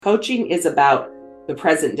coaching is about the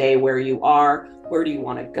present day, where you are, where do you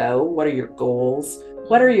want to go, what are your goals,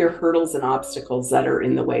 what are your hurdles and obstacles that are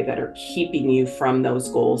in the way that are keeping you from those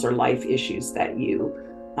goals or life issues that you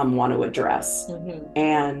want to address.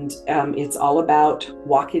 And it's all about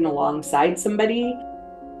walking alongside somebody.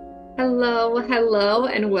 Hello,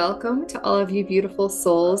 and welcome to all of you beautiful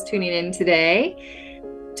souls tuning in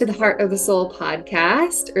today to the Heart of the Soul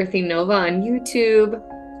podcast, Earthing Nova on YouTube.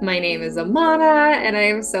 My name is Amana, and I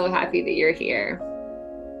am so happy that you're here.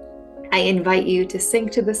 I invite you to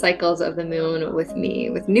sync to the cycles of the moon with me,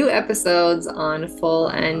 with new episodes on full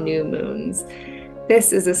and new moons.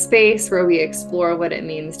 This is a space where we explore what it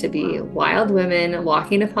means to be wild women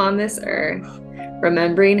walking upon this earth,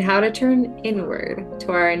 remembering how to turn inward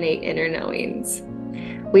to our innate inner knowings.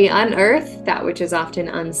 We unearth that which is often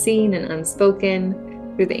unseen and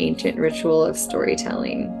unspoken through the ancient ritual of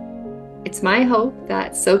storytelling. It's my hope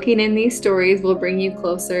that soaking in these stories will bring you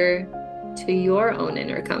closer to your own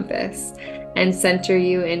inner compass and center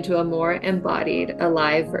you into a more embodied,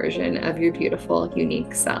 alive version of your beautiful,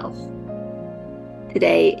 unique self.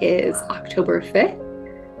 Today is October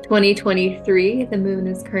 5th, 2023. The moon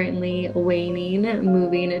is currently waning,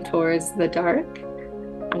 moving towards the dark.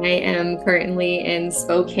 I am currently in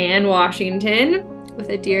Spokane, Washington, with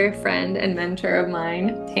a dear friend and mentor of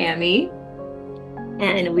mine, Tamy.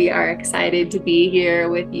 And we are excited to be here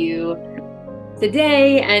with you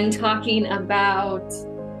today and talking about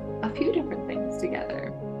a few different things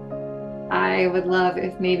together. I would love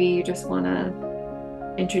if maybe you just want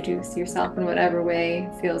to introduce yourself in whatever way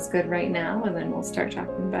feels good right now, and then we'll start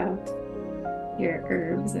talking about your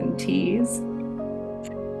herbs and teas.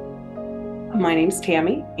 My name's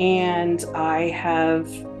Tamy, and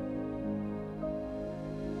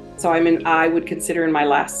I would consider in my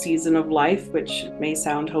last season of life, which may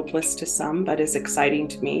sound hopeless to some, but is exciting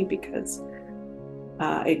to me because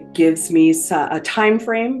it gives me a time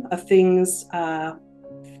frame of things that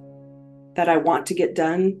I want to get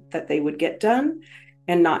done, that they would get done,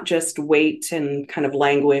 and not just wait and kind of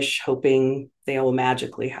languish, hoping they will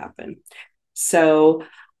magically happen. So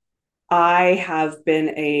I have been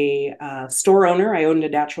a store owner. I owned a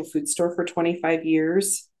natural food store for 25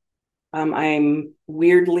 years. I'm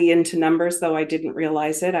weirdly into numbers, though I didn't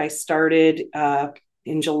realize it. I started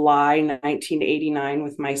in July 1989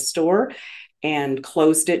 with my store and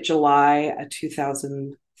closed it July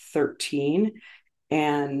 2013.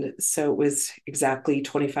 And so it was exactly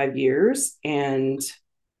 25 years. And is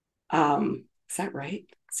that right?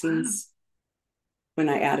 Seems when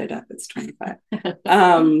I add it up, it's 25.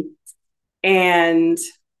 And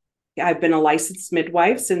I've been a licensed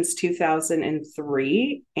midwife since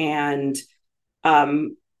 2003, and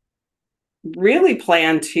really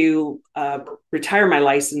plan to retire my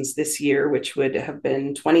license this year, which would have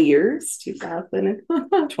been 20 years,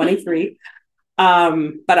 2023.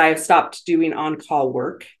 But I've stopped doing on-call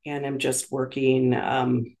work, and I'm just working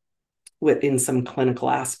within some clinical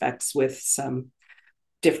aspects with some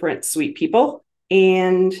different sweet people.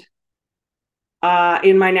 And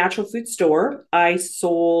in my natural food store, I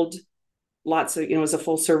sold lots of, it was a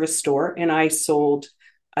full service store, and I sold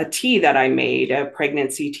a tea that I made, a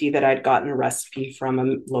pregnancy tea that I'd gotten a recipe from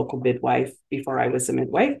a local midwife before I was a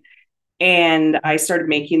midwife. And I started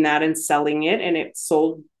making that and selling it, and it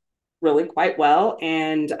sold really quite well.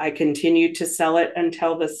 And I continued to sell it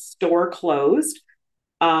until the store closed.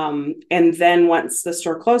 And then once the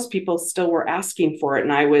store closed, people still were asking for it.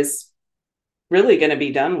 And I was really going to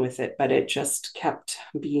be done with it, but it just kept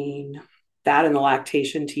being that, and the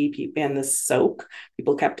lactation tea and the soak.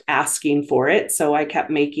 People kept asking for it. So I kept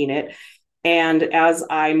making it. And as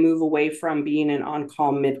I move away from being an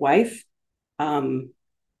on-call midwife,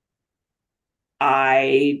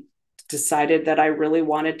 I decided that I really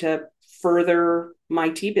wanted to further my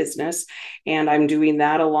tea business. And I'm doing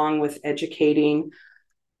that along with educating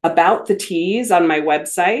about the teas on my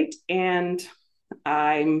website. And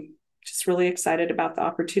I'm just really excited about the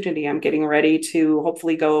opportunity. I'm getting ready to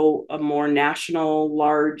hopefully go a more national,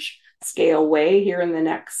 large scale way here in the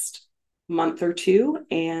next month or two.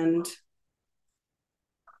 And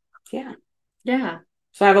yeah.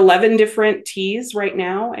 So I have 11 different teas right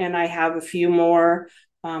now, and I have a few more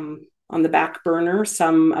on the back burner,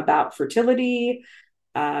 some about fertility,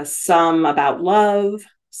 some about love,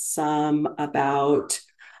 some about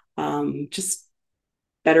just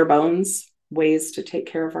better bones, ways to take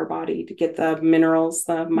care of our body, to get the minerals,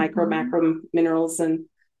 the macro minerals and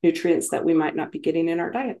nutrients that we might not be getting in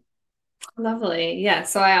our diet. Lovely. Yeah.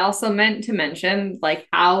 So I also meant to mention like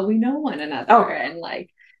how we know one another. And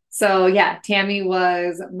so yeah, Tamy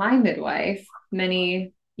was my midwife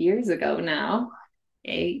many years ago now,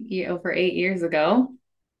 over 8 years ago.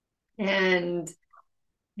 And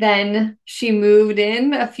then she moved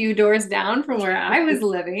in a few doors down from where I was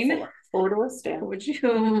living. Four doors down. Would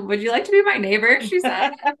you like to be my neighbor? She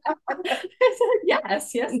said. I said,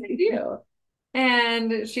 yes, I do.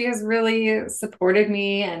 And she has really supported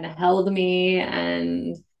me and held me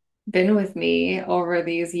and been with me over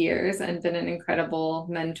these years and been an incredible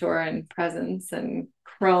mentor and presence and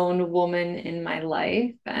crone woman in my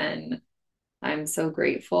life. And I'm so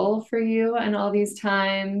grateful for you and all these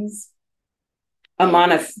times.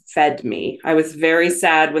 Amana fed me. I was very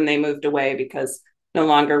sad when they moved away because no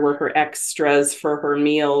longer were her extras for her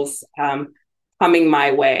meals coming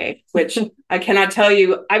my way, which I cannot tell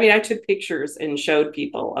you. I mean, I took pictures and showed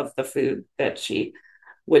people of the food that she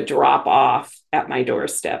would drop off at my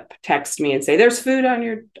doorstep, text me and say, "There's food on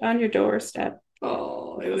your doorstep."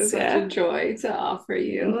 Oh, it was such a joy to offer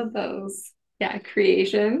you those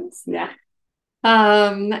creations. Yeah.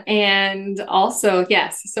 And also,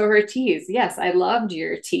 yes, so her teas. Yes, I loved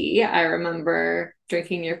your tea. I remember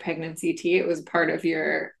drinking your pregnancy tea. It was part of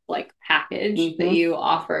your like package that you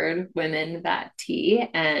offered women, that tea.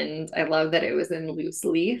 And I love that it was in loose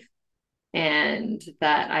leaf and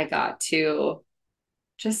that I got to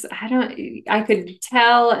I could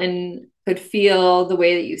tell and could feel the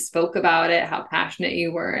way that you spoke about it, how passionate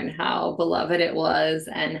you were and how beloved it was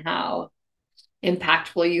and how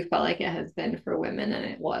impactful you felt like it has been for women. And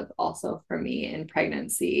it was also for me in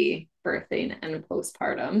pregnancy, birthing, and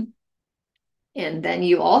postpartum. And then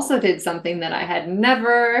you also did something that I had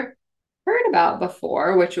never heard about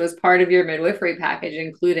before, which was part of your midwifery package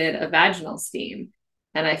included a vaginal steam.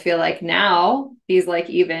 And I feel like now, these like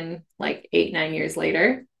even like 8-9 years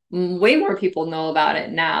later, way more people know about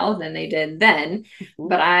it now than they did then.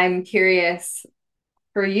 But I'm curious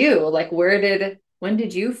for you, like when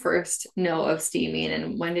did you first know of steaming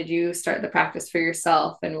and when did you start the practice for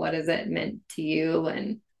yourself and what has it meant to you?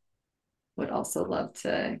 And would also love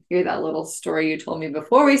to hear that little story you told me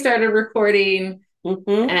before we started recording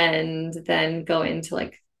and then go into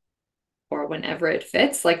like, or whenever it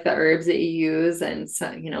fits, like the herbs that you use and so,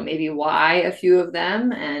 maybe why a few of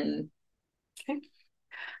them. And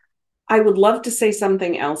I would love to say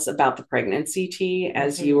something else about the pregnancy tea.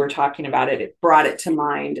 As you were talking about it, it brought it to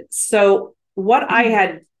mind. So what I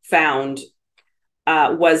had found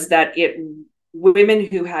was that women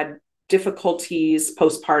who had difficulties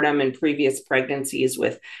postpartum and previous pregnancies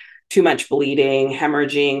with too much bleeding,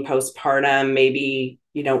 hemorrhaging postpartum, maybe,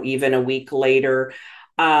 even a week later,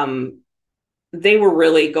 they were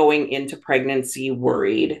really going into pregnancy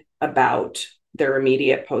worried about their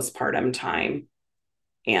immediate postpartum time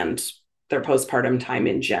and their postpartum time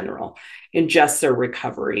in general, in just their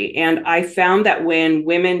recovery. And I found that when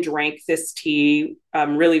women drank this tea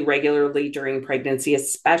really regularly during pregnancy,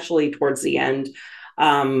 especially towards the end,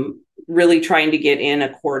 really trying to get in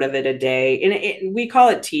a quart of it a day. And we call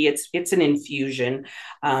it tea. It's an infusion.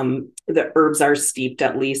 The herbs are steeped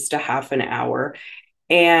at least a half an hour.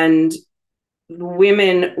 And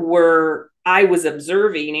I was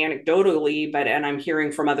observing anecdotally, and I'm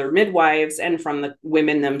hearing from other midwives and from the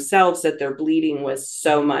women themselves that their bleeding was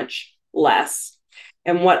so much less.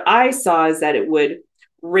 And what I saw is that it would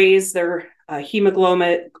raise their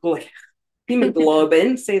hemoglobin,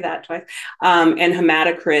 say that twice, and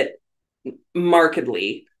hematocrit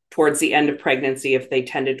markedly towards the end of pregnancy if they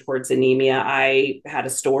tended towards anemia. I had a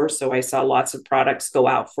store, so I saw lots of products go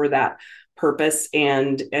out for that purpose.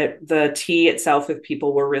 And the tea itself, if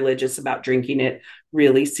people were religious about drinking it,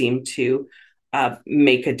 really seemed to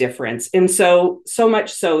make a difference. And so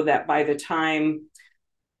much so that by the time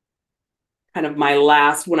kind of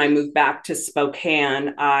when I moved back to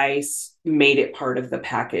Spokane, I made it part of the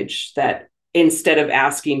package that instead of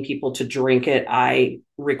asking people to drink it, I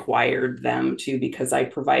required them to, because I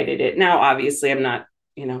provided it. Now, obviously, I'm not,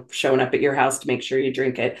 showing up at your house to make sure you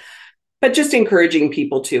drink it, but just encouraging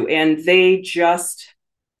people to. And they just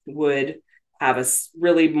would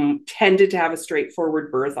tended to have a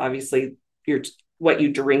straightforward birth. Obviously, what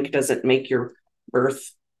you drink doesn't make your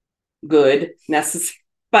birth good necessarily,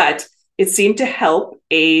 but it seemed to help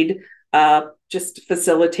aid, just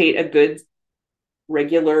facilitate a good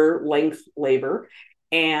regular length labor.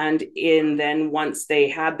 And then once they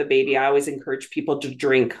had the baby, I always encourage people to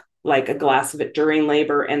drink like a glass of it during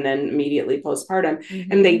labor and then immediately postpartum.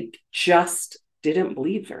 And they just didn't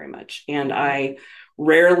bleed very much. And I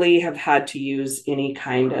rarely have had to use any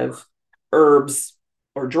kind of herbs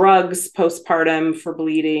or drugs postpartum for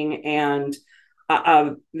bleeding. And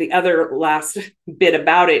the other last bit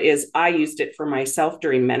about it is I used it for myself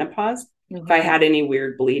during menopause. If I had any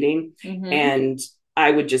weird bleeding, and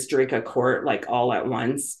I would just drink a quart like all at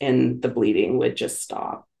once and the bleeding would just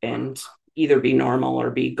stop. And either be normal or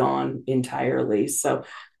be gone entirely. So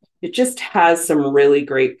it just has some really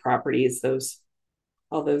great properties,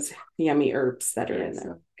 all those yummy herbs that are in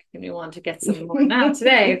there. We want to get some more now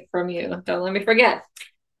today from you. Don't let me forget.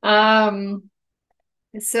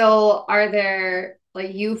 So are there,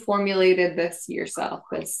 like, you formulated this yourself,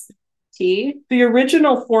 this tea? The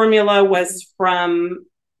original formula was from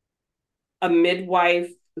a midwife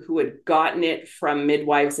who had gotten it from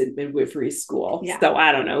midwives at midwifery school. Yeah. So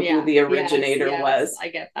I don't know who the originator was. I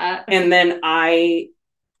get that. And then I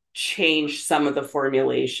changed some of the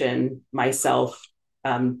formulation myself,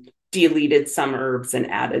 deleted some herbs and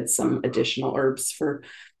added some additional herbs for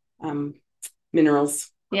minerals.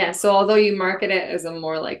 Yeah. So although you market it as a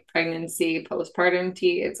more like pregnancy, postpartum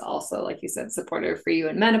tea, it's also, like you said, supportive for you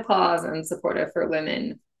in menopause and supportive for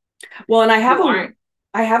women. Well, and I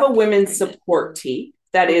have a women's support tea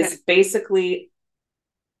that is basically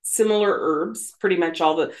similar herbs, pretty much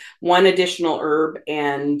all the one additional herb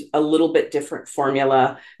and a little bit different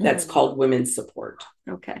formula that's called women's support.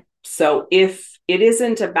 Okay. So if it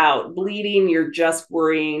isn't about bleeding, you're just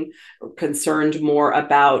worrying or concerned more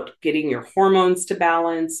about getting your hormones to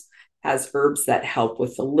balance, has herbs that help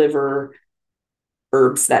with the liver,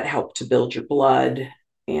 herbs that help to build your blood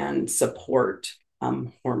and support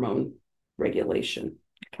hormone regulation.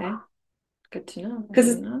 Okay. Good to know. I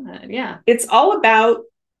didn't know that. Yeah. It's all about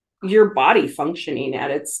your body functioning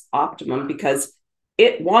at its optimum because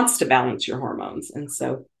it wants to balance your hormones. And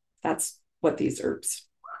so that's what these herbs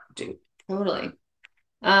do. Totally.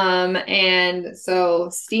 And so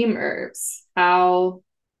steam herbs, how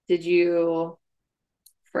did you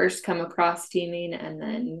first come across steaming and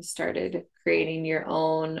then started creating your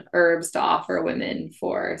own herbs to offer women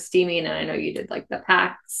for steaming? And I know you did like the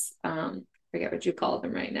packs. Forget what you call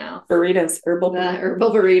them right now. Burritos, herbal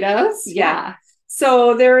burritos. Yeah.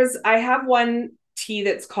 So I have one tea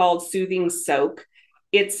that's called Soothing Soak.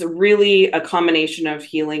 It's really a combination of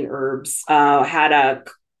healing herbs. Had a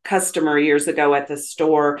customer years ago at the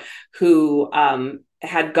store who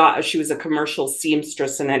she was a commercial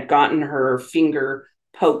seamstress and had gotten her finger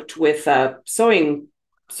poked with a sewing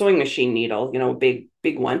machine needle,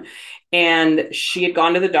 big one. And she had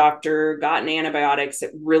gone to the doctor, gotten antibiotics.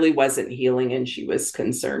 It really wasn't healing and she was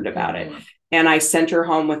concerned about it. And I sent her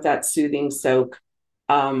home with that Soothing Soak.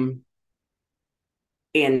 And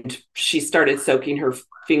she started soaking her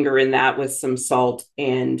finger in that with some salt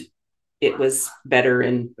and it was better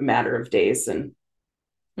in a matter of days. And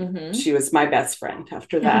she was my best friend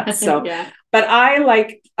after that. So, but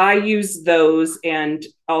I use those. And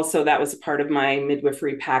also that was a part of my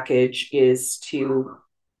midwifery package is to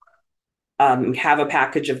have a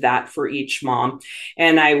package of that for each mom.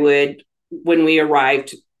 And I would, when we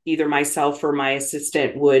arrived, either myself or my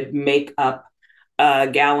assistant would make up a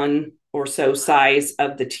gallon or so size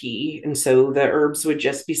of the tea. And so the herbs would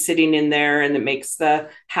just be sitting in there and it makes the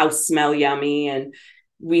house smell yummy. And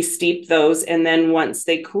we steep those. And then once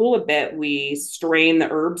they cool a bit, we strain the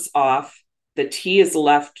herbs off. The tea is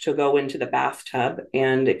left to go into the bathtub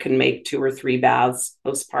and it can make 2 or 3 baths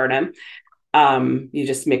postpartum. You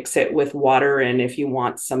just mix it with water. And if you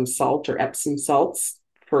want some salt or Epsom salts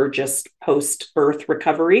for just post-birth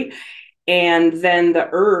recovery. And then the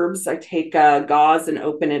herbs, I take a gauze and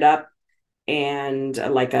open it up and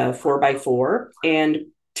like a 4x4 and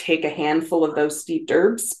take a handful of those steeped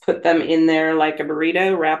herbs, put them in there like a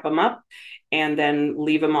burrito, wrap them up, and then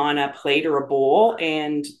leave them on a plate or a bowl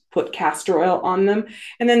and put castor oil on them.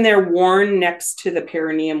 And then they're worn next to the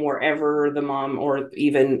perineum wherever the mom, or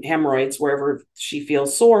even hemorrhoids, wherever she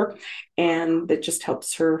feels sore. And it just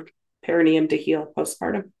helps her perineum to heal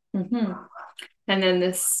postpartum. And then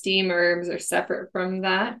the steam herbs are separate from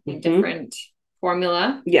that, different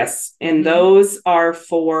formula. Yes. And those are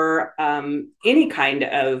for any kind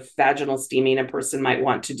of vaginal steaming a person might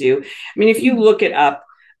want to do. I mean, if you look it up,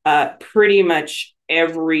 pretty much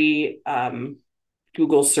every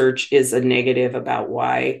Google search is a negative about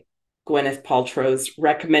why Gwyneth Paltrow's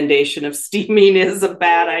recommendation of steaming is a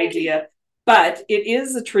bad idea. But it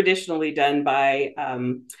is traditionally done by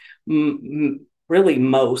really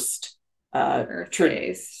most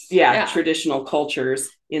traditional cultures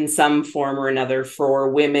in some form or another for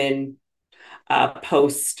women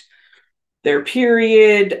post their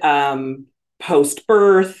period, post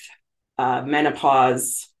birth,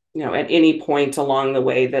 menopause, at any point along the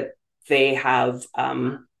way that they have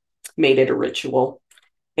made it a ritual.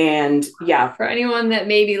 And for anyone that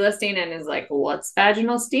may be listening and is like, what's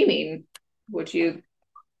vaginal steaming? Would you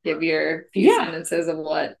give your few sentences of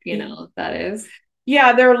what that is?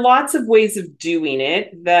 Yeah, there are lots of ways of doing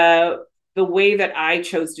it. The way that I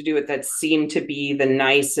chose to do it that seemed to be the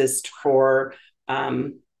nicest for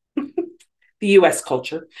the US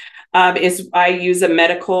culture, is I use a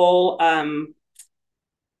medical,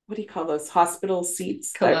 what do you call those hospital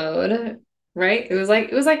seats? Commode, right? It was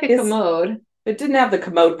like a commode. It didn't have the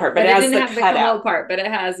commode part, but it it has didn't the have the commode part, but it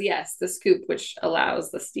has, yes, the scoop, which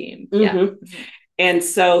allows the steam. Mm-hmm. Yeah. And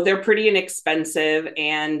so they're pretty inexpensive,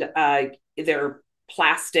 and they're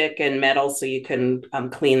plastic and metal, so you can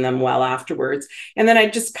clean them well afterwards. And then I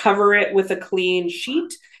just cover it with a clean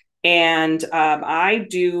sheet, and I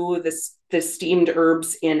do the steamed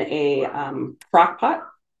herbs in a crock pot.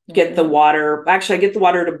 Get the water. Actually, I get the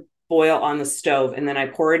water to boil on the stove, and then I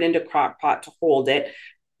pour it into crock pot to hold it,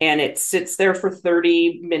 and it sits there for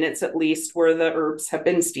 30 minutes at least, where the herbs have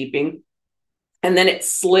been steeping, and then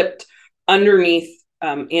it's slipped underneath,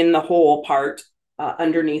 in the whole part,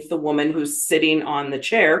 underneath the woman who's sitting on the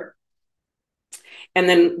chair. And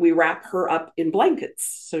then we wrap her up in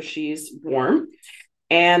blankets so she's warm.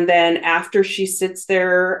 And then after she sits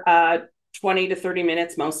there 20 to 30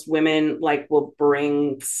 minutes, most women will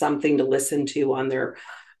bring something to listen to on their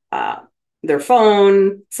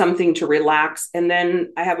phone, something to relax. And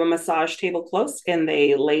then I have a massage table close, and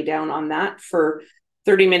they lay down on that for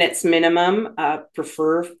 30 minutes minimum.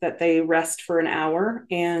 Prefer that they rest for an hour.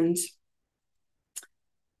 And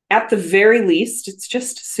at the very least, it's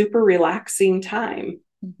just super relaxing time.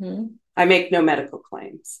 I make no medical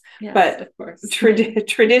claims, but of course,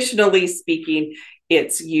 traditionally speaking,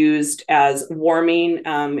 it's used as warming.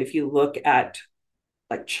 If you look at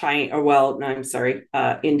China,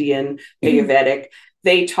 Indian, Ayurvedic,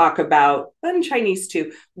 they talk about, and Chinese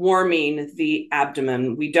too, warming the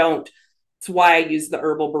abdomen. It's why I use the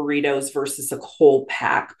herbal burritos versus a cold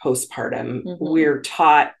pack postpartum. We're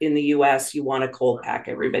taught in the US, you want a cold pack.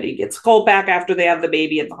 Everybody gets a cold pack after they have the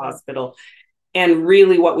baby at the hospital. And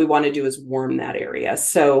really what we want to do is warm that area.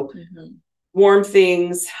 So warm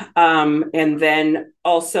things. And then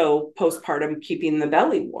also postpartum, keeping the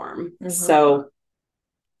belly warm. So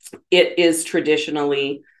it is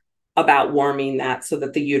traditionally about warming that so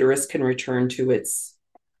that the uterus can return to its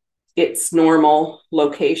normal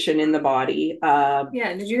location in the body.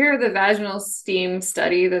 Did you hear the vaginal steam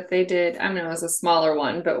study that they did? I mean, it was a smaller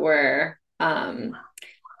one, but where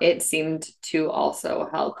it seemed to also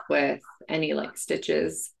help with any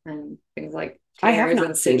stitches and things like tears. I have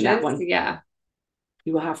not seen that one. Yeah.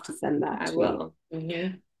 You will have to send that. I will.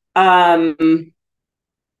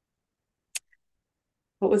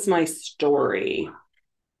 What was my story?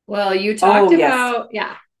 Well, you talked about,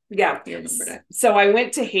 yeah. So I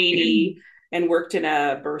went to Haiti and worked in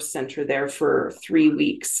a birth center there for 3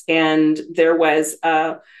 weeks. And there was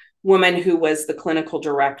a woman who was the clinical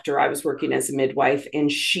director. I was working as a midwife,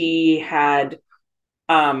 and she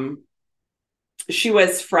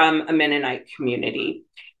was from a Mennonite community,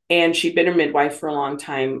 and she'd been a midwife for a long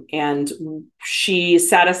time. And she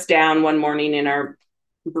sat us down one morning in our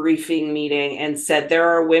briefing meeting and said, there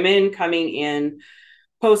are women coming in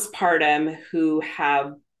postpartum who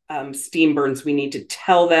have steam burns. We need to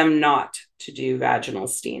tell them not to do vaginal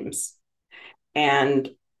steams. And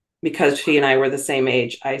because she and I were the same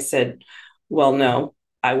age, I said, well, no,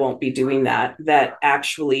 I won't be doing that. That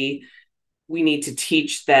actually we need to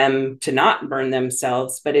teach them to not burn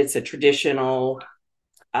themselves, but it's a traditional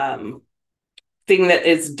thing that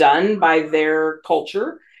is done by their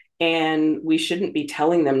culture. And we shouldn't be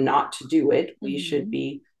telling them not to do it. We should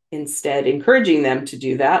be instead encouraging them to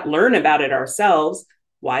do that, learn about it ourselves,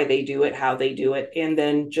 why they do it, how they do it, and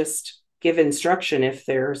then just give instruction if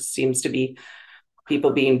there seems to be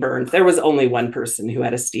people being burned. There was only one person who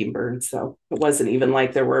had a steam burn, so it wasn't even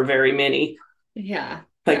like there were very many. Yeah.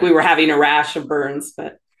 We were having a rash of burns,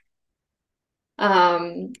 but.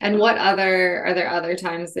 And are there other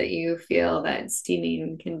times that you feel that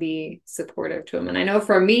steaming can be supportive to them? And I know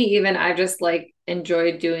for me, even I just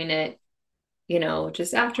enjoyed doing it,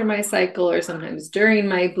 just after my cycle or sometimes during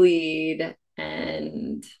my bleed.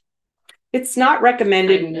 And it's not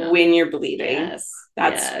recommended when you're bleeding. Yes.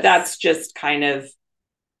 That's just kind of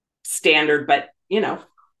standard, but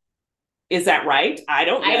is that right? I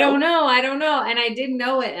don't know. And I didn't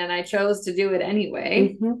know it, and I chose to do it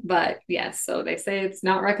anyway. But yes, so they say it's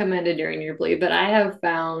not recommended during your bleed, but I have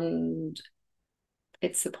found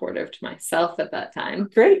it's supportive to myself at that time.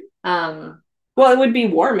 Great. Well, it would be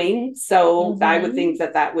warming. So I would think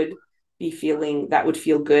that would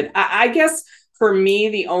feel good. I guess for me,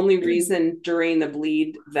 the only reason during the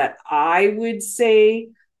bleed that I would say,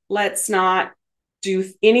 let's not do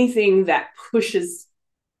anything that pushes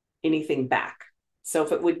anything back. So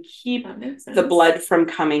if it would keep the blood from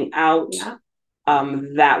coming out,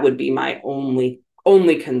 that would be my only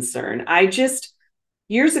concern. I just,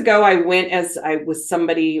 Years ago, I went as I was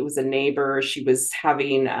somebody, it was a neighbor. She was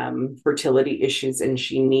having fertility issues and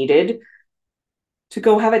she needed to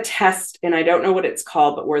go have a test. And I don't know what it's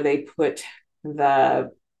called, but where they put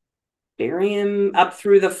the barium up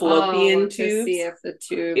through the fallopian tubes. To see if the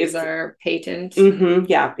tubes are patent.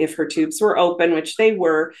 Yeah, if her tubes were open, which they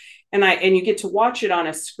were. And you get to watch it on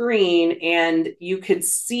a screen and you could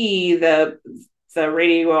see the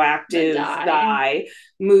radioactive dye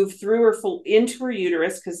move through her into her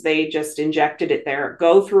uterus because they just injected it there,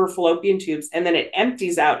 go through her fallopian tubes, and then it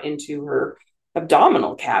empties out into her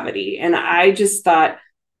abdominal cavity. And I just thought,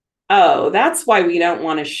 oh, that's why we don't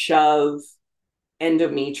want to shove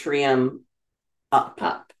endometrium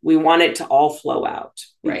up. We want it to all flow out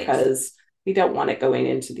because we don't want it going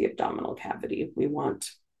into the abdominal cavity. We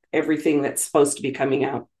want everything that's supposed to be coming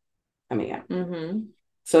out.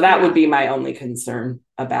 So that would be my only concern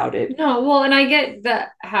about it. No, well, and I get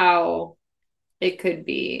that how it could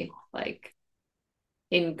be like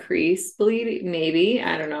increase bleeding, maybe.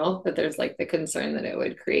 I don't know, but there's like the concern that it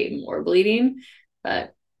would create more bleeding.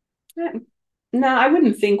 But no, I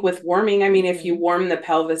wouldn't think with warming. I mean, if you warm the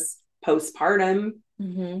pelvis postpartum,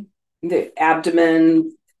 the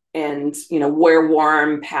abdomen and, wear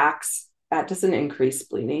warm packs, that doesn't increase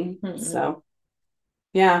bleeding. So,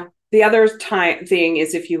 yeah. The other thing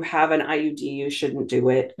is if you have an IUD, you shouldn't do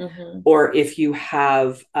it. Or if you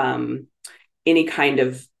have any kind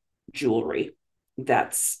of jewelry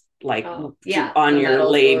that's like on your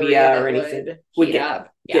labia or anything would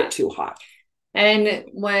get too hot. And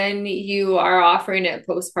when you are offering it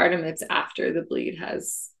postpartum, it's after the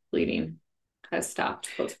bleeding has stopped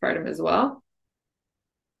postpartum as well.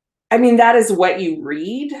 I mean, that is what you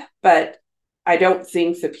read, but I don't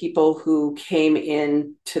think the people who came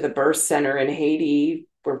in to the birth center in Haiti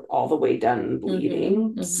were all the way done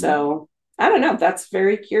bleeding. So I don't know. That's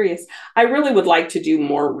very curious. I really would like to do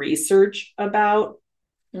more research about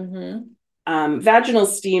vaginal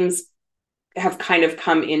steams have kind of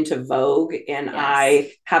come into vogue, and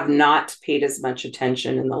I have not paid as much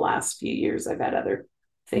attention in the last few years. I've had other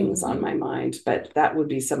things on my mind, but that would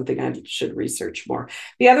be something I should research more.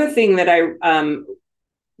 The other thing that I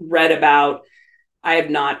read about, I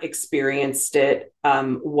have not experienced it,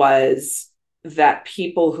 was that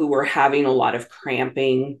people who were having a lot of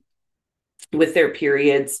cramping with their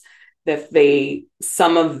periods, that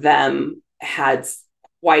some of them had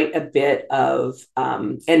quite a bit of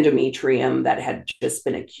endometrium that had just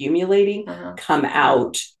been accumulating come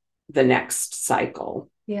out the next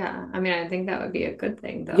cycle. Yeah. I mean, I think that would be a good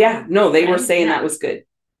thing, though. Yeah. No, they were saying that was good.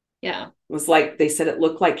 Yeah. It was like, they said it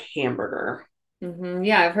looked like hamburger.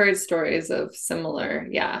 Yeah, I've heard stories of similar,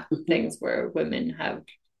 things where women have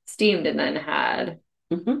steamed and then had,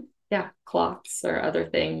 clots or other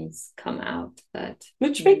things come out that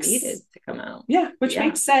needed to come out. Yeah, which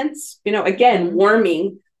makes sense. Again,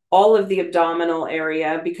 warming all of the abdominal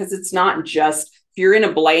area, because it's not just if you're in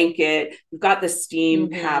a blanket, you've got the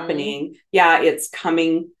steam happening. Yeah, it's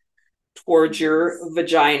coming towards your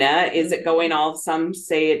vagina. Is it going some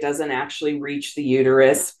say it doesn't actually reach the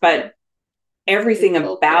uterus, but everything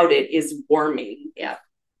about it is warming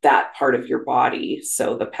that part of your body.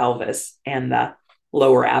 So the pelvis and the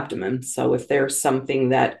lower abdomen. So if there's something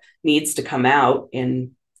that needs to come out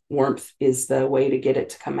and warmth is the way to get it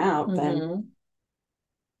to come out, then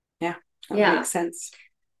that makes sense.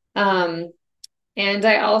 And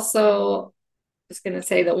I also was going to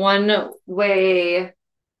say that one way,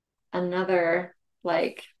 another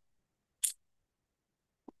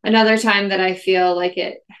time that I feel like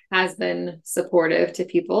it has been supportive to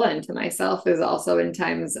people and to myself is also in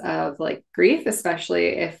times of grief, especially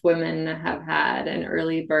if women have had an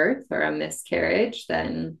early birth or a miscarriage,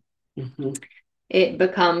 then it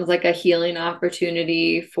becomes like a healing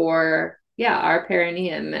opportunity for, our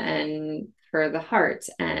perineum and for the heart.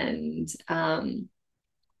 And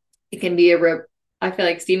it can be I feel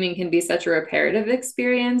like steaming can be such a reparative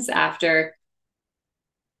experience after.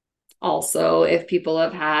 Also, if people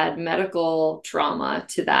have had medical trauma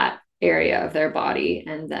to that area of their body,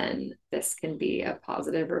 and then this can be a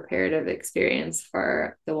positive reparative experience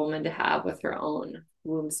for the woman to have with her own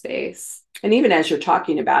womb space. And even as you're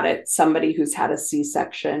talking about it, somebody who's had a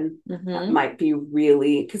C-section might be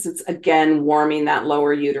really, because it's again warming that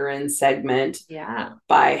lower uterine segment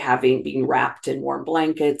by being wrapped in warm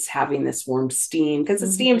blankets, having this warm steam, because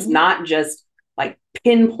the steam's not just like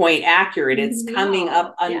pinpoint accurate. It's coming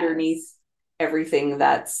up underneath everything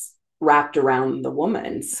that's wrapped around the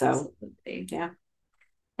woman. So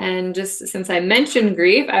And just since I mentioned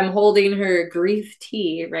grief, I'm holding her grief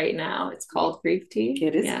tea right now. It's called grief tea.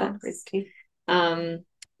 It is called grief tea.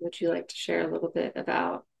 Would you like to share a little bit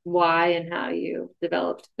about why and how you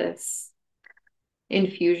developed this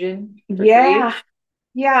infusion for grief? Yeah.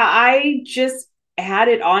 Yeah. I just had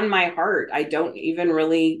it on my heart. I don't even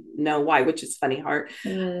really know why, which is funny heart.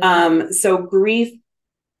 So grief,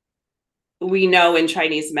 we know in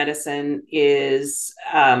Chinese medicine is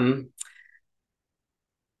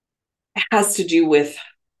has to do with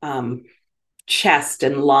chest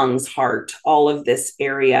and lungs, heart, all of this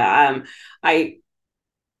area. I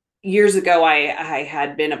years ago, I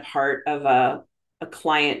had been a part of a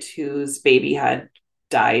client whose baby had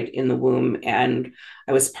died in the womb, and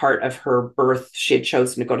I was part of her birth. She had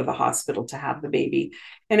chosen to go to the hospital to have the baby,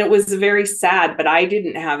 and it was very sad. But I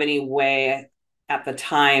didn't have any way at the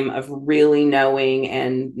time of really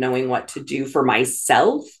knowing what to do for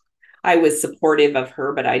myself. I was supportive of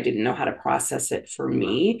her, but I didn't know how to process it for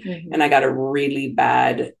me. And I got a really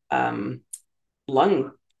bad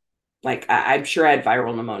lung, like I'm sure I had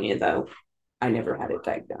viral pneumonia, though I never had it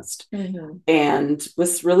diagnosed, and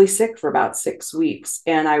was really sick for about 6 weeks.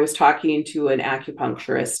 And I was talking to an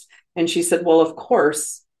acupuncturist, and she said, well, of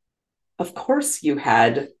course you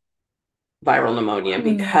had viral pneumonia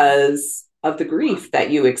because of the grief that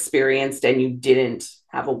you experienced and you didn't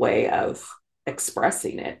have a way of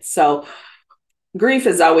expressing it. So grief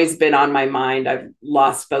has always been on my mind. I've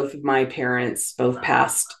lost both of my parents, both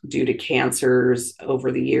passed due to cancers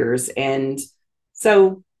over the years. And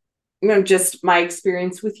so, just my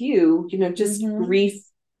experience with you, just grief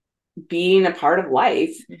being a part of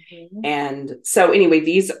life. And so anyway,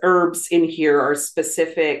 these herbs in here are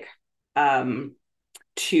specific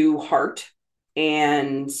to heart.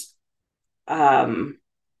 And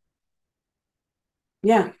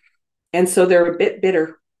yeah. And so they're a bit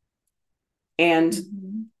bitter. And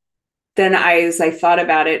then as I thought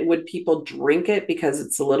about it, would people drink it? Because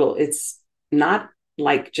it's not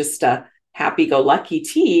like just a happy-go-lucky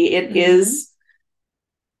tea. It is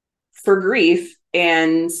for grief,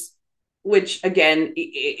 and which again,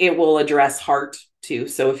 it will address heart too.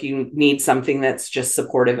 So if you need something that's just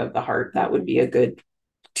supportive of the heart, that would be a good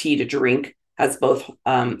tea to drink. Has both,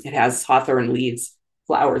 it has hawthorn leaves,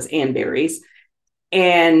 flowers, and berries.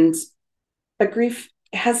 But grief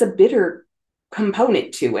has a bitter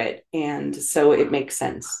component to it, and so it makes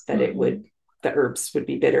sense that the herbs would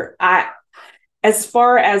be bitter. As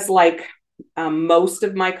far as like most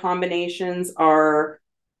of my combinations are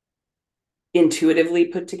intuitively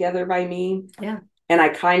put together by me, and I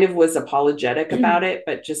kind of was apologetic about it,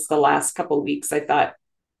 but just the last couple of weeks I thought,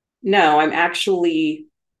 no, I'm actually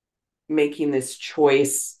making this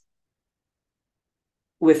choice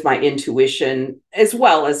with my intuition, as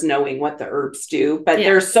well as knowing what the herbs do. But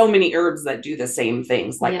there are so many herbs that do the same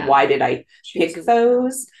things. Like, why did I pick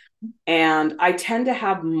those? And I tend to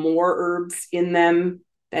have more herbs in them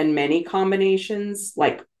than many combinations,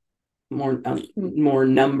 like more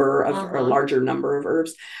number of or a larger number of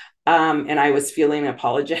herbs. And I was feeling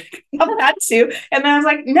apologetic about that too. And then I was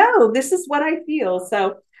like, no, this is what I feel.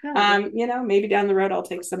 So maybe down the road I'll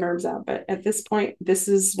take some herbs out. But at this point, this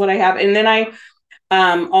is what I have. And then I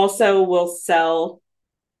also will sell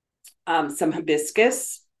some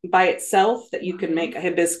hibiscus by itself that you can make.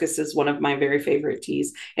 Hibiscus is one of my very favorite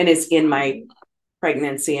teas and is in my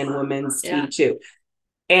pregnancy and women's tea too.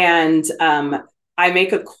 And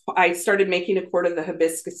I started making a quart of the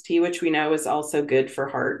hibiscus tea, which we know is also good for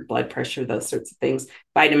heart, blood pressure, those sorts of things,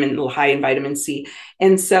 high in vitamin C.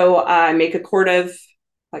 And so I make a quart of,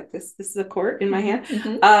 like this is a quart in my hand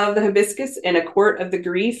of the hibiscus and a quart of the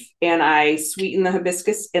grief. And I sweeten the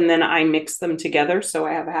hibiscus and then I mix them together. So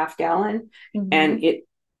I have a half gallon and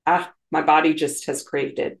my body just has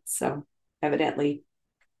craved it. So evidently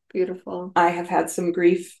beautiful. I have had some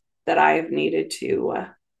grief that I have needed to,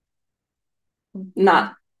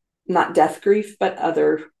 not death grief, but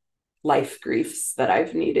other life griefs that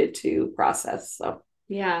I've needed to process. So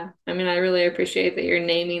yeah, I mean, I really appreciate that you're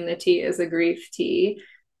naming the tea as a grief tea.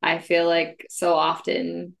 I feel like so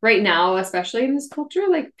often right now, especially in this culture,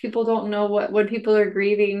 like people don't know when people are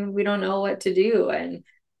grieving, we don't know what to do. And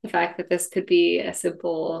the fact that this could be a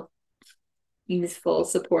simple, useful,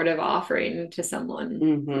 supportive offering to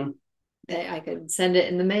someone that I could send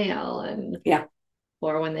it in the mail and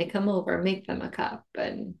or when they come over, make them a cup.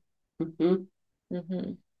 And and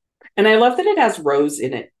I love that it has rose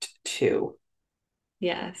in it too.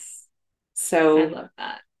 Yes. So I love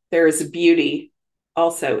that. There is beauty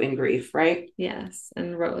also in grief, right? Yes.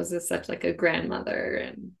 And rose is such like a grandmother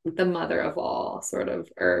and the mother of all sort of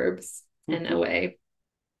herbs in a way,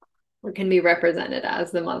 or can be represented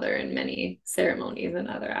as the mother in many ceremonies and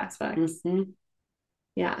other aspects.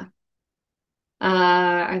 Yeah.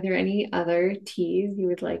 Are there any other teas you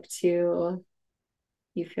would like to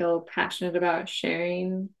you feel passionate about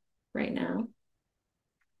sharing right now?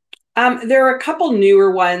 There are a couple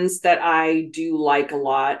newer ones that I do like a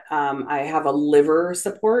lot. I have a liver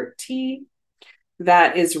support tea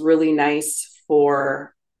that is really nice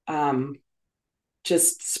for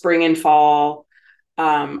just spring and fall.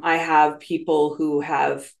 I have people who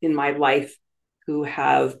have in my life who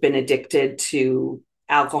have been addicted to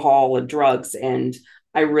alcohol and drugs, and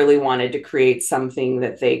I really wanted to create something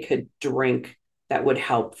that they could drink that would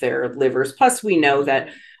help their livers. Plus, we know that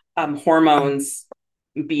hormones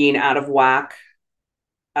being out of whack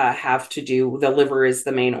have to do, the liver is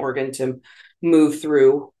the main organ to move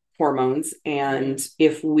through hormones. And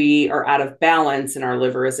if we are out of balance and our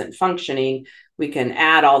liver isn't functioning, we can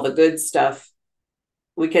add all the good stuff.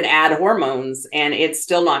 We can add hormones and it's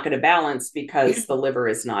still not going to balance because the liver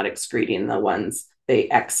is not excreting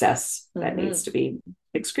the excess that needs to be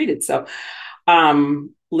excreted. So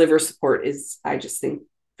liver support is, I just think,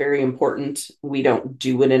 very important. We don't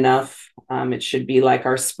do it enough. It should be like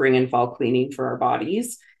our spring and fall cleaning for our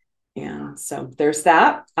bodies. And so there's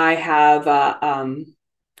that. I have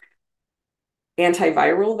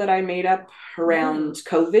antiviral that I made up around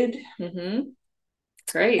COVID.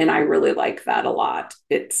 Great. And I really like that a lot.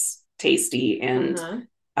 It's tasty and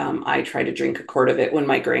I try to drink a quart of it when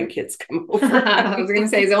my grandkids come over. I was going to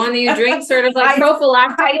say, is the one that you drink sort of like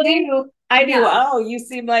prophylactically? I do. Yeah. Oh, you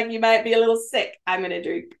seem like you might be a little sick. I'm going to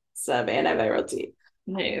drink some antiviral tea.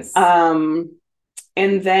 Nice. And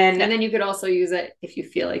then you could also use it if you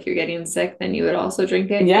feel like you're getting sick, then you would also drink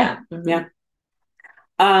it. Yeah. Yeah.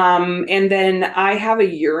 And then I have a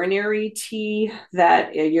urinary tea,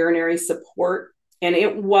 a urinary support, and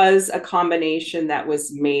it was a combination that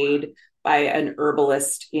was made by an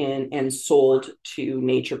herbalist and sold to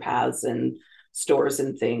naturopaths and stores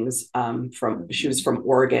and things. She was from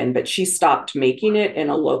Oregon, but she stopped making it,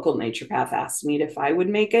 and a local naturopath asked me if I would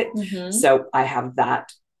make it. So I have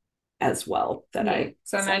that as well. So I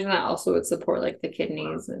imagine that also would support like the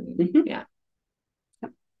kidneys and yeah.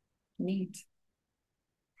 Neat.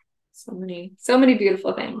 So many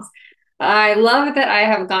beautiful things. I love that I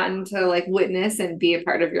have gotten to like witness and be a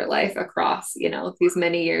part of your life across, these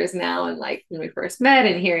many years now. And like when we first met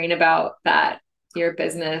and hearing about that, your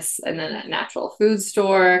business and then a natural food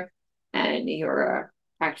store, and you were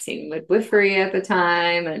practicing midwifery at the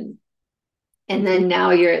time. And then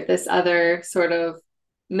now you're at this other sort of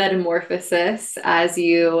metamorphosis as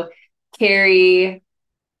you carry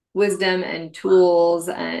wisdom and tools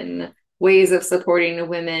and ways of supporting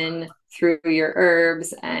women through your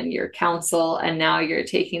herbs and your counsel. And now you're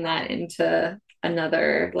taking that into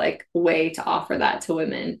another like way to offer that to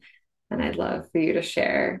women. And I'd love for you to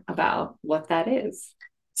share about what that is.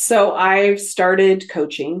 So I've started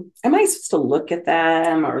coaching. Am I supposed to look at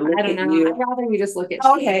them or look at you? I'd rather you just look at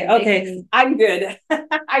me. Okay. I'm good.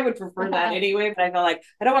 I would prefer that anyway, but I feel like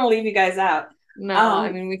I don't want to leave you guys out. No,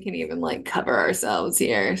 I mean, we can even like cover ourselves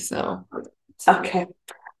here. So. Okay.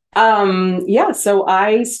 So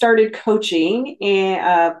I started coaching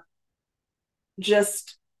and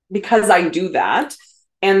just because I do that.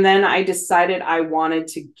 And then I decided I wanted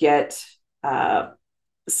to get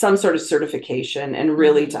some sort of certification and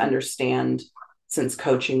really to understand, since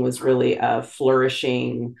coaching was really a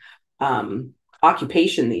flourishing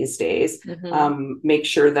occupation these days, make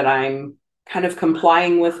sure that I'm kind of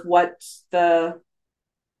complying with what that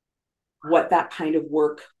kind of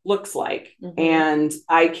work looks like. And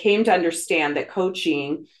I came to understand that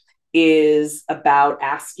coaching is about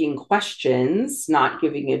asking questions, not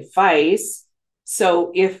giving advice.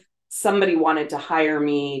 So if somebody wanted to hire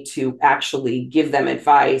me to actually give them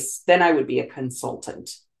advice, then I would be a consultant.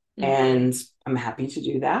 And I'm happy to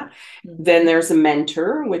do that. Then there's a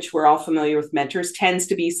mentor, which we're all familiar with. Mentors tends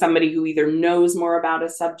to be somebody who either knows more about a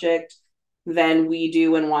subject than we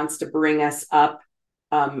do and wants to bring us up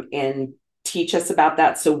and teach us about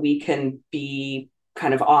that so we can be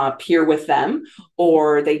kind of peer with them,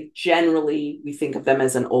 or we think of them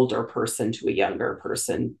as an older person to a younger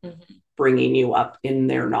person, bringing you up in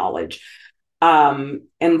their knowledge. And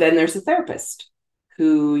then there's a therapist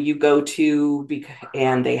who you go to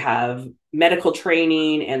and they have medical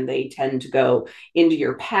training and they tend to go into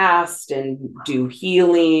your past and do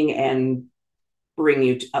healing and bring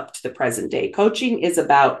you up to the present day. Coaching is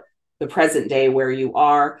about the present day, where you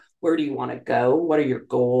are. Where do you want to go? What are your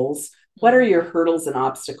goals? What are your hurdles and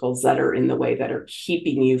obstacles that are in the way that are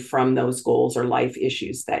keeping you from those goals or life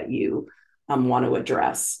issues that you want to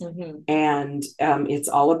address? And it's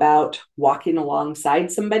all about walking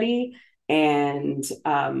alongside somebody. And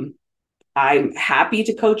I'm happy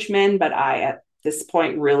to coach men, but I, at this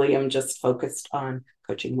point, really am just focused on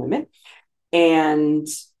coaching women. And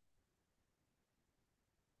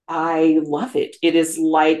I love it. It is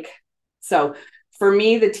like, so for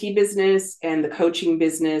me, the tea business and the coaching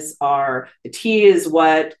business are, the tea is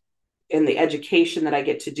what, and the education that I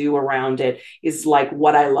get to do around it is like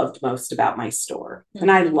what I loved most about my store. Mm-hmm.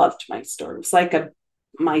 And I loved my store. It was like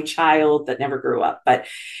my child that never grew up, but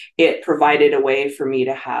it provided a way for me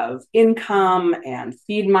to have income and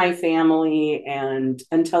feed my family, and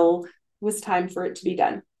until it was time for it to be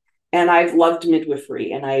done. And I've loved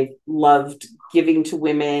midwifery, and I loved giving to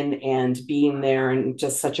women and being there, and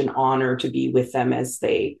just such an honor to be with them as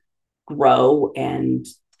they grow and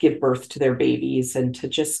give birth to their babies, and to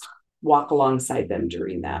just walk alongside them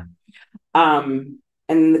during that.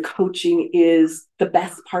 And the coaching is the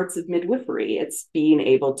best parts of midwifery. It's being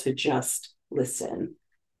able to just listen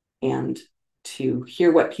and to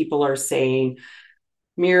hear what people are saying,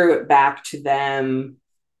 mirror it back to them,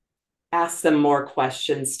 ask them more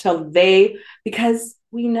questions because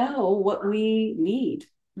we know what we need.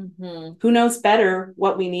 Mm-hmm. Who knows better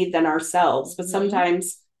what we need than ourselves? But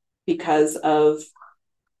sometimes because of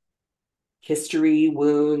history,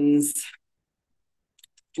 wounds,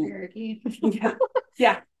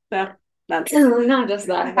 yeah. That's not just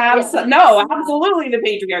that. No, absolutely the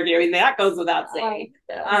patriarchy. I mean, that goes without saying.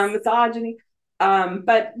 Misogyny.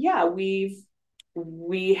 But yeah,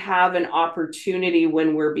 we have an opportunity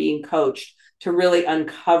when we're being coached to really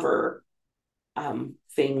uncover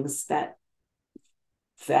things that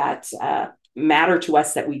matter to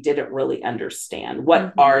us that we didn't really understand.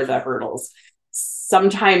 What are the hurdles?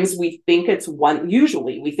 Sometimes we think it's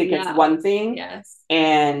usually we think it's one thing,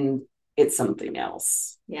 and it's something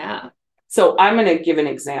else. Yeah. So I'm going to give an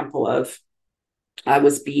example of, I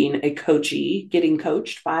was being a coachee, getting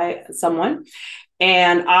coached by someone.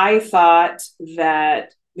 And I thought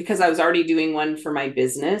that because I was already doing one for my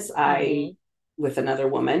business, with another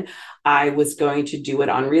woman, I was going to do it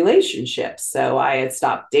on relationships. So I had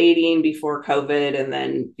stopped dating before COVID, and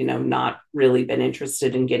then, not really been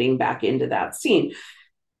interested in getting back into that scene.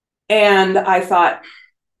 And I thought,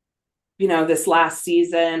 this last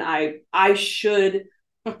season, I should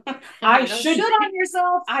on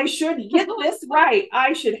yourself. I should get this right.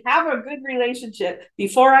 I should have a good relationship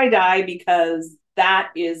before I die, because that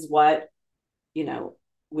is what,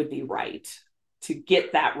 would be right, to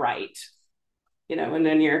get that right. And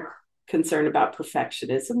then you're concerned about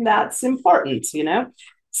perfectionism. That's important,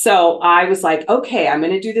 So I was like, okay, I'm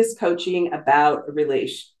going to do this coaching about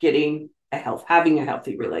having a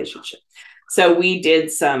healthy relationship. So we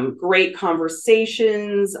did some great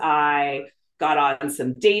conversations. I got on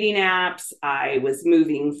some dating apps. I was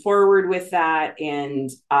moving forward with that. And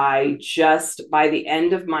I just, by the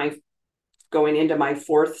end of going into my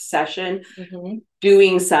fourth session,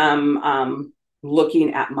 doing some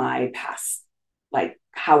looking at my past, like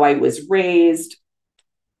how I was raised.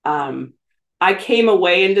 I came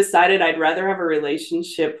away and decided I'd rather have a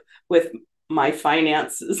relationship with my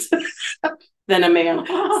finances than a man.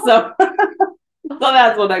 So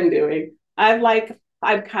that's what I'm doing. I'm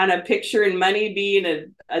kind of picturing money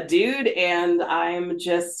being a dude, and I'm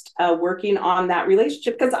just working on that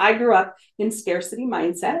relationship, because I grew up in scarcity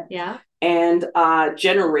mindset. Yeah. And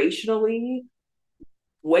generationally,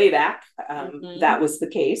 way back, that was the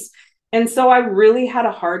case. And so I really had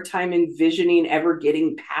a hard time envisioning ever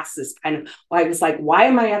getting past this kind of, I was like, why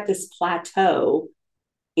am I at this plateau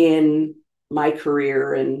in my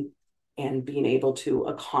career and being able to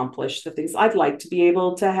accomplish the things I'd like to be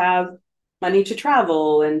able to have money to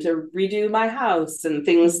travel and to redo my house and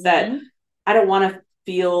things that I don't want to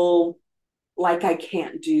feel like I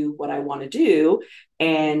can't do what I want to do.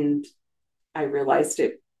 And I realized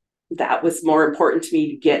that was more important to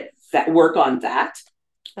me to get that work on that.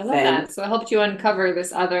 I love that. So it helped you uncover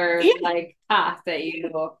this other path that you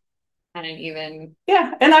hadn't even.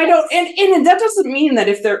 Yeah. And I don't, and that doesn't mean that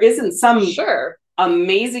if there isn't some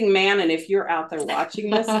amazing man, and if you're out there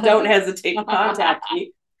watching this, don't hesitate to contact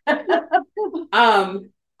me.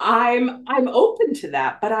 I'm open to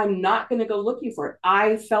that, but I'm not going to go looking for it.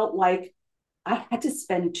 I felt like I had to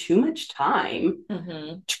spend too much time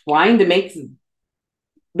trying to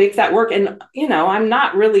make that work. And, I'm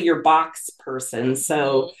not really your box person.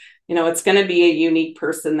 So, it's going to be a unique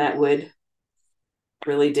person that would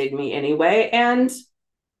really dig me anyway. And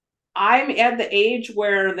I'm at the age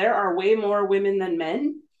where there are way more women than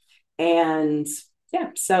men. And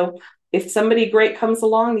so if somebody great comes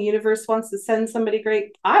along, the universe wants to send somebody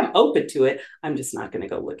great, I'm open to it. I'm just not going to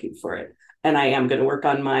go looking for it. And I am going to work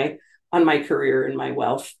on my career and my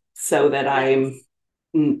wealth, so that I'm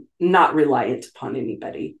not reliant upon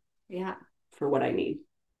anybody for what I need.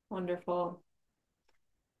 Wonderful.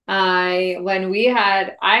 I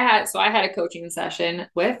had a coaching session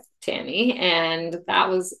with Tammy, and that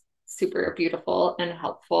was super beautiful and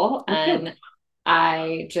helpful. And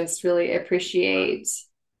I just really appreciate,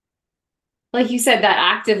 like you said, that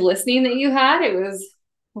active listening that you had. It was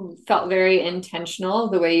felt very intentional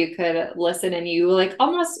the way you could listen, and you like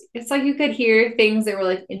almost, it's like you could hear things that were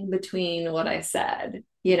like in between what I said,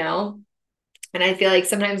 you know? And I feel like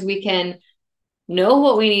sometimes we can know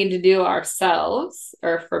what we need to do ourselves,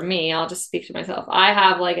 or for me, I'll just speak to myself. I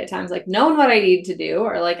have like at times like known what I need to do,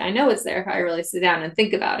 or like I know it's there if I really sit down and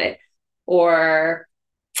think about it, or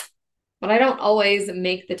but I don't always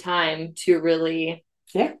make the time to really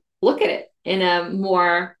look at it in a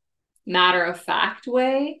more matter of fact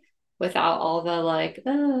way without all the like,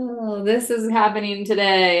 oh, this is happening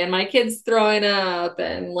today and my kid's throwing up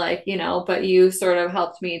and like, you know, but you sort of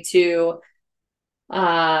helped me to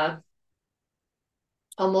uh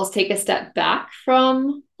almost take a step back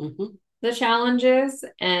from the challenges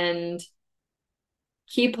and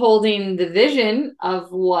keep holding the vision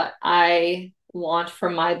of what I want for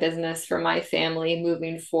my business, for my family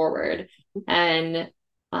moving forward, and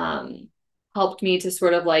helped me to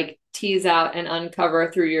sort of like tease out and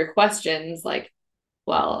uncover through your questions, like,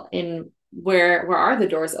 well, in where are the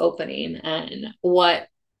doors opening, and what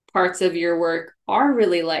parts of your work are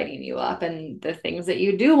really lighting you up, and the things that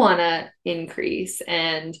you do want to increase,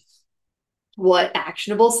 and what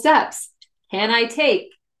actionable steps can I take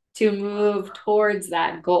to move towards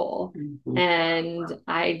that goal. And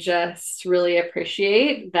I just really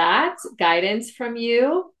appreciate that guidance from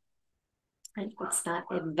you. And it's not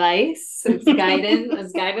advice, it's guidance.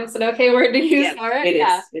 Is guidance an okay word to use for it? It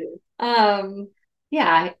is.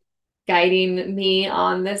 Yeah, guiding me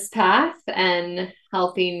on this path and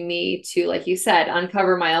helping me to, like you said,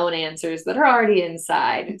 uncover my own answers that are already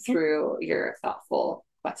inside through your thoughtful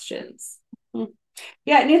questions.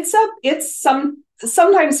 Yeah, and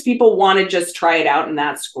sometimes people want to just try it out, and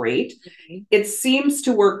that's great. It seems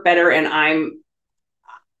to work better, and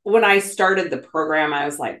when I started the program, I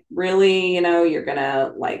was like, really, you're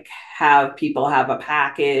gonna like have people have a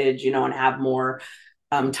package, and have more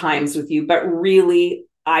times with you. But really,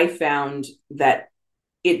 I found that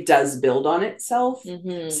it does build on itself.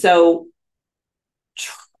 So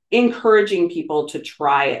encouraging people to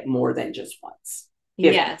try it more than just once.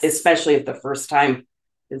 Especially if the first time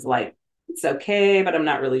is like, it's okay, but I'm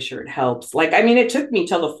not really sure it helps. Like, I mean, it took me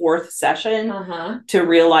till the fourth session to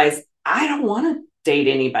realize I don't want to date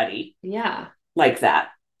anybody like that.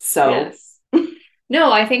 So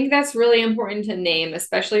no, I think that's really important to name,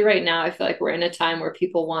 especially right now. I feel like we're in a time where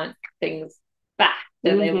people want things back,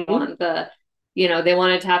 and they want they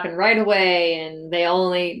want it to happen right away, and they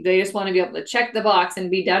just want to be able to check the box and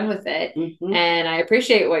be done with it. And I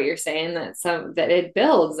appreciate what you're saying, that it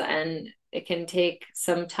builds, and it can take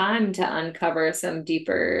some time to uncover some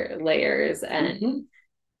deeper layers and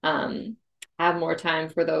have more time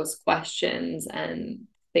for those questions and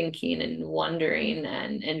thinking and wondering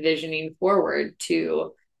and envisioning forward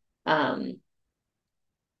to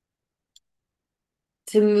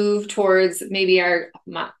move towards maybe I'm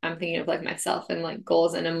thinking of like myself and like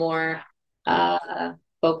goals in a more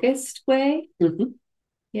focused way. And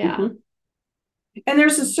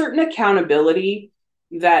there's a certain accountability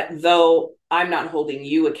that, though I'm not holding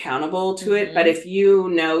you accountable to it, but if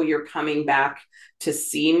you're coming back to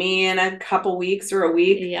see me in a couple weeks or a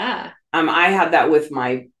week, I have that with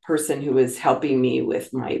my person who is helping me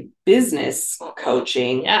with my business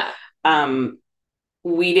coaching.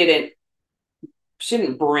 We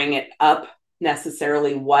shouldn't bring it up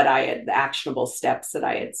necessarily the actionable steps that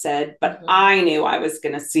I had said, but I knew I was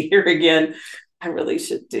going to see her again. I really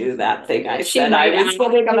should do that thing I said I was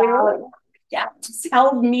going to do. Yeah, just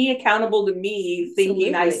held me accountable to me,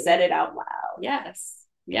 thinking I said it out loud. Yes.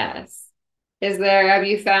 Have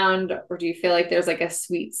you found, or do you feel like there's like a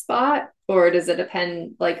sweet spot, or does it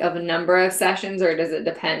depend like of a number of sessions, or does it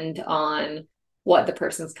depend on what the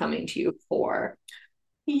person's coming to you for?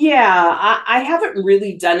 Yeah, I haven't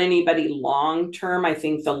really done anybody long term. I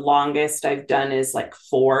think the longest I've done is like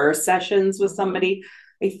 4 sessions with somebody.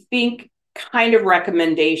 I think kind of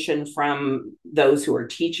recommendation from those who are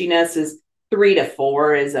teaching us is 3 to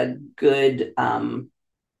 4 is a good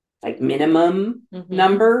like minimum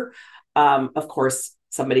number. Of course,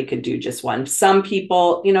 somebody could do just one. Some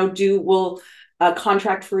people, will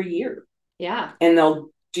contract for a year. And they'll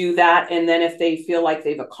do that. And then if they feel like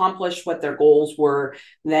they've accomplished what their goals were,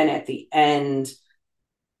 then at the end,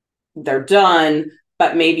 they're done.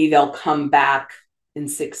 But maybe they'll come back in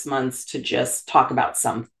 6 months to just talk about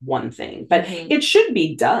one thing. But it should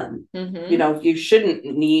be done. You shouldn't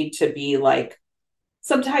need to be like,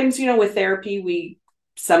 sometimes, with therapy,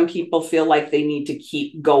 some people feel like they need to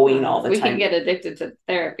keep going all the we time. can get addicted to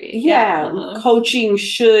therapy. Yeah. Coaching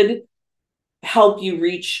should help you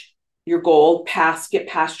reach your goal, get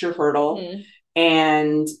past your hurdle.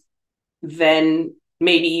 And then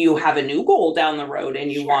maybe you have a new goal down the road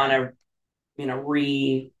and you want to,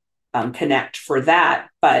 connect for that.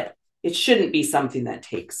 But it shouldn't be something that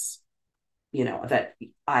takes, that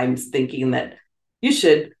I'm thinking that you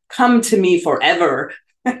should come to me forever.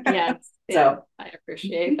 Yes. So I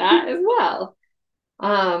appreciate that as well.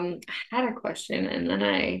 I had a question and then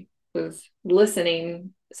I was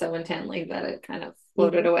listening so intently that it kind of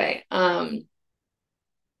floated away. I'm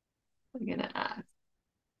gonna ask.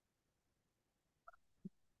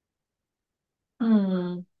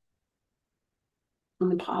 And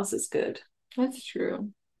the pause is good. That's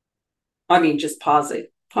true. I mean, just pausing.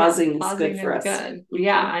 Pausing is good for us. Good.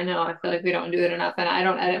 Yeah, I know. I feel like we don't do it enough, and I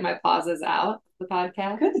don't edit my pauses out the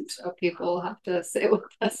podcast. Good. So people have to sit with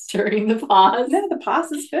us during the pause. No, the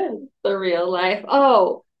pause is good. The real life.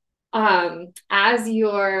 Oh, as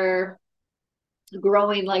you're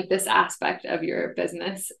growing like this aspect of your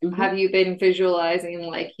business, have you been visualizing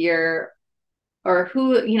like or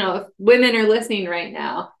who, if women are listening right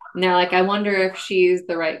now and they're like, I wonder if she's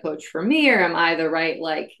the right coach for me, or am I the right,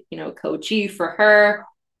 coachee for her?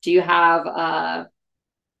 Do you have a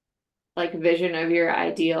vision of your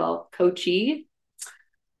ideal coachee?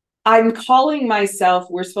 I'm calling myself,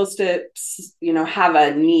 we're supposed to, have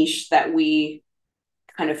a niche that we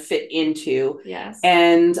kind of fit into. Yes.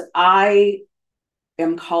 And I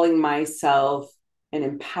am calling myself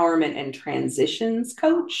an empowerment and transitions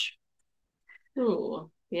coach. Ooh,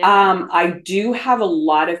 yeah. I do have a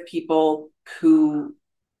lot of people who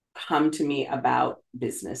come to me about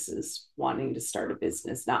businesses, wanting to start a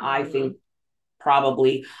business. Now, I think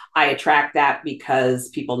probably I attract that because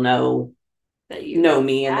people know that know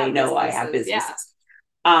me and they know I have businesses.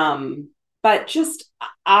 Yeah. But just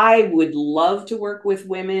I would love to work with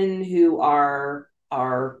women who are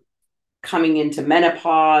coming into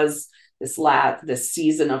menopause, this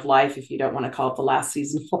season of life, if you don't want to call it the last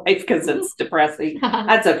season of life because it's depressing.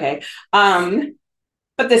 That's okay.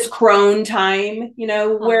 But this crone time,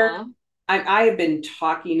 where I have been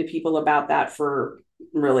talking to people about that for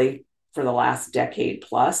the last decade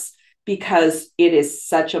plus, because it is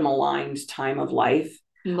such a maligned time of life.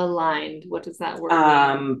 Maligned. What does that word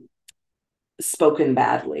mean? Spoken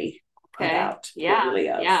badly about.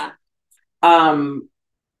 Yeah. Yeah.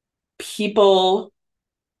 People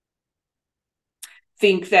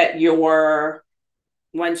think that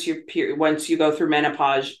once you go through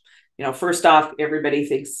menopause, first off,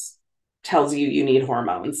 everybody tells you need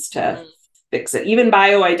hormones to fix it, even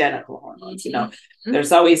bioidentical hormones.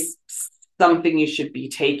 There's always something you should be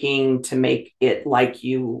taking to make it like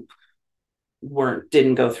you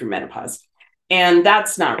didn't go through menopause. And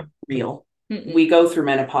that's not real. We go through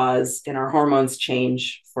menopause and our hormones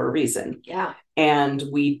change for a reason. Yeah. And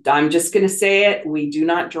I'm just going to say it. We do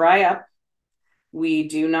not dry up. We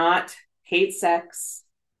do not hate sex.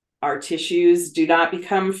 Our tissues do not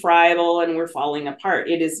become friable and we're falling apart.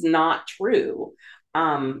 It is not true.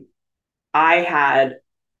 I had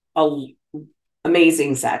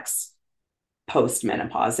amazing sex post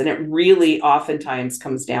menopause, and it really oftentimes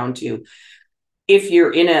comes down to, if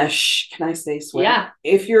you're in can I say swear? Yeah.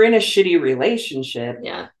 If you're in a shitty relationship,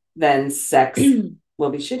 then sex will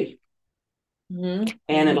be shitty. And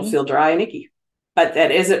it'll feel dry and icky. But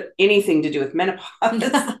that isn't anything to do with menopause.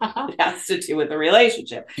 It has to do with the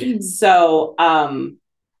relationship. So,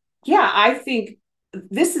 I think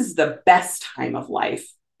this is the best time of life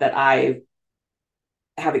that I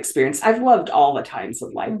have experienced. I've loved all the times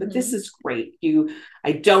of life, but this is great.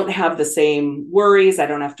 I don't have the same worries. I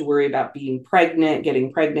don't have to worry about getting pregnant.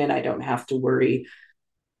 I don't have to worry.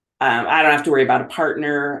 I don't have to worry about a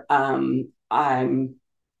partner.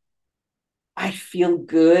 I feel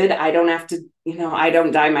good. I don't have to, I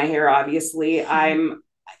don't dye my hair, obviously. I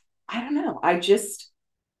don't know.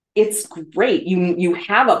 It's great. You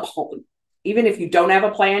have even if you don't have a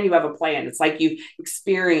plan, you have a plan. It's like you've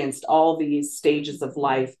experienced all these stages of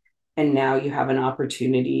life, and now you have an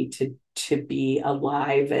opportunity to be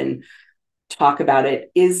alive and talk about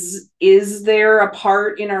it. Is there a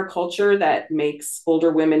part in our culture that makes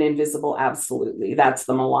older women invisible? Absolutely. That's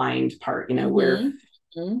the maligned part, where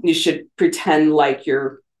you should pretend like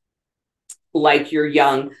you're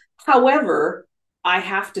young. However, I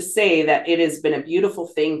have to say that it has been a beautiful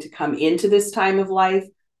thing to come into this time of life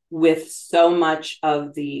with so much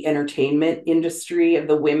of the entertainment industry of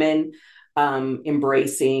the women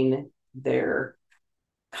embracing their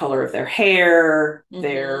color of their hair,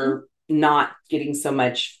 they're not getting so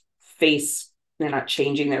much face not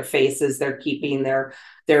changing their faces. They're keeping their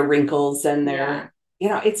wrinkles and their,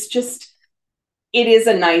 it's just, it is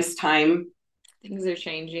a nice time. Things are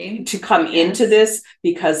changing to come into this,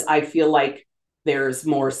 because I feel like there's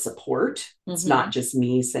more support. It's not just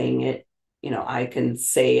me saying it, I can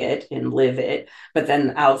say it and live it, but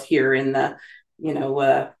then out here in the,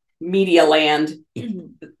 media land,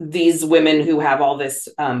 these women who have all this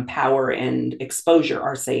power and exposure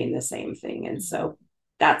are saying the same thing. And so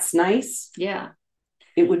that's nice. Yeah.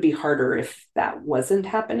 It would be harder if that wasn't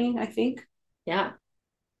happening, I think. Yeah.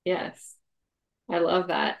 Yes. I love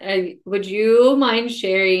that. Would you mind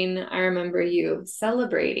sharing? I remember you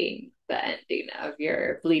celebrating the ending of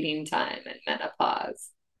your bleeding time and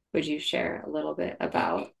menopause. Would you share a little bit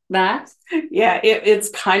about that? Yeah, it's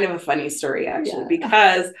kind of a funny story, actually,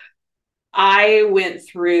 because I went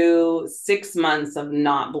through 6 months of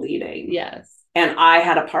not bleeding. Yes. And I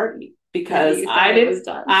had a party because I didn't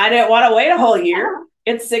want to wait a whole year.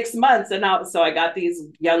 It's 6 months. And so I got these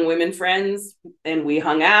young women friends and we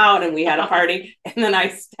hung out and we had a party. And then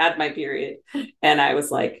I had my period and I was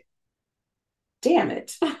like, damn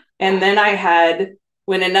it. And then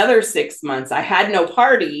when another 6 months, I had no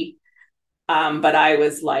party. But I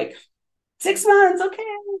was like, 6 months, okay.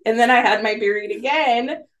 And then I had my period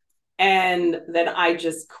again. And then I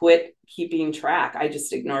just quit keeping track. I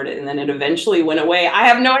just ignored it. And then it eventually went away. I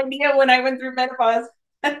have no idea when I went through menopause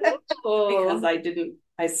because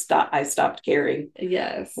I stopped caring.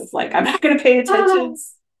 Yes. It's like, I'm not going to pay attention.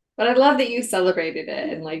 But I love that you celebrated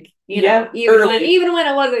it. And like, even when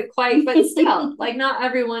it wasn't quite, but still, like not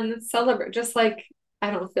everyone celebrate. Just like, I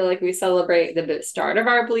don't feel like we celebrate the start of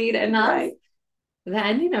our bleed enough. Right. The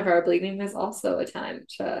ending of our bleeding is also a time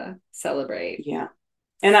to celebrate. Yeah.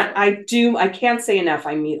 And I can't say enough.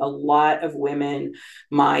 I meet a lot of women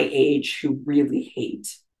my age who really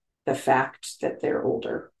hate the fact that they're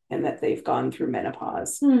older and that they've gone through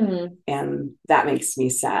menopause. And that makes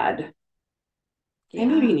me sad. Yeah. I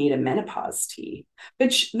maybe need a menopause tea.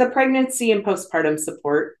 But the pregnancy and postpartum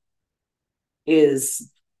support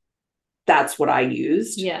that's what I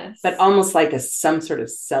used. Yes. But almost like some sort of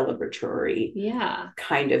celebratory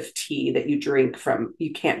kind of tea that you drink from.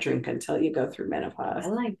 You can't drink until you go through menopause. I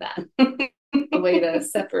like that. A way to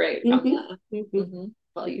separate from that.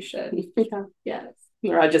 Well, you should. Yeah. Yes.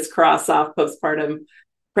 Or I just cross off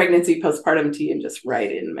pregnancy, postpartum tea and just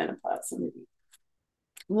write in menopause.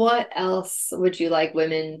 What else would you like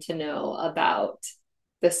women to know about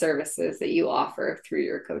the services that you offer through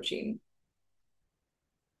your coaching?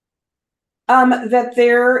 That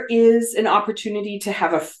there is an opportunity to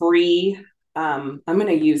have a free, I'm going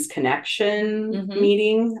to use connection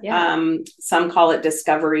meeting. Yeah. Some call it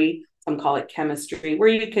discovery, some call it chemistry, where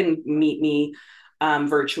you can meet me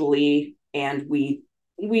virtually and we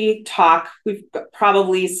talk. We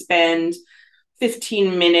probably spend 20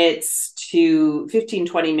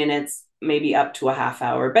 minutes, maybe up to a half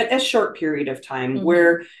hour, but a short period of time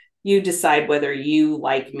where you decide whether you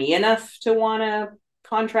like me enough to want to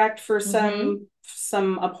contract for some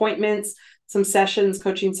appointments, some sessions,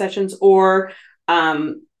 coaching sessions, or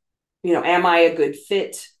am I a good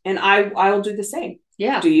fit? And I'll do the same.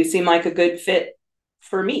 Yeah. Do you seem like a good fit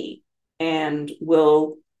for me? And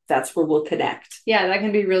that's where we'll connect. Yeah, that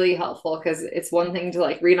can be really helpful because it's one thing to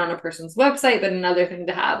like read on a person's website, but another thing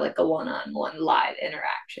to have like a one-on-one live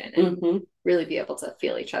interaction and really be able to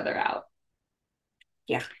feel each other out.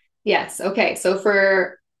 Yeah. Yes. Okay. So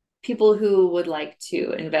for people who would like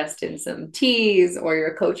to invest in some teas or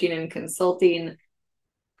your coaching and consulting,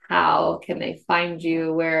 how can they find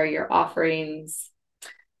you? Where are your offerings?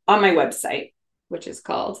 On my website, which is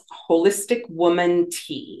called Wholistic Woman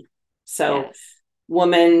Tea. So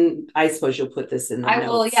woman, I suppose you'll put this in the notes.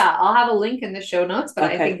 Will. Yeah, I'll have a link in the show notes, but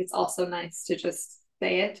I think it's also nice to just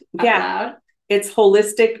say it out loud. It's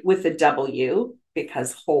holistic with a W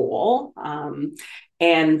because whole.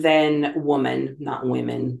 And then woman, not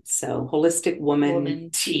women. So Holistic Woman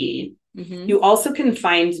Tea. You also can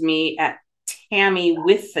find me at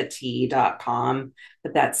tamywiththet.com,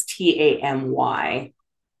 but that's TAMY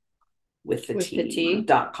with the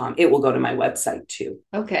T.com. It will go to my website too.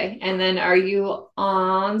 Okay. And then are you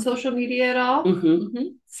on social media at all?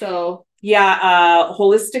 So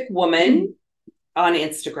Holistic Woman on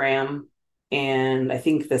Instagram, and I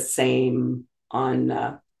think the same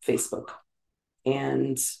on Facebook.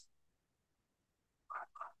 And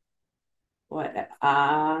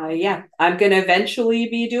I'm gonna eventually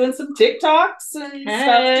be doing some TikToks and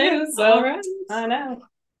stuff too. So right. I know.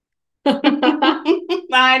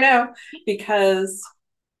 I know, because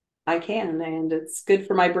I can, and it's good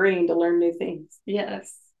for my brain to learn new things.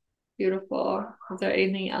 Yes. Beautiful. Is there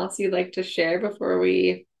anything else you'd like to share before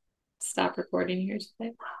we stop recording here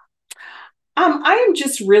today? I am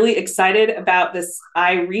just really excited about this.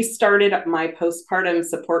 I restarted my postpartum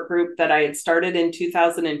support group that I had started in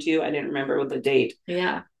 2002. I didn't remember the date.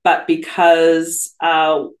 Yeah. But because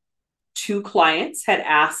two clients had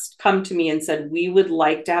come to me and said, we would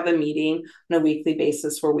like to have a meeting on a weekly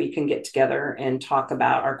basis where we can get together and talk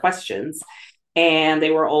about our questions. And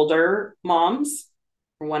they were older moms,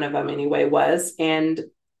 or one of them anyway was. And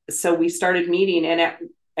so we started meeting, and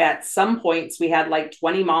at some points we had like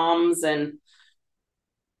 20 moms and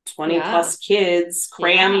 20 plus kids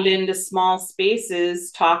crammed into small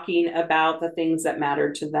spaces talking about the things that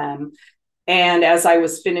mattered to them. And as I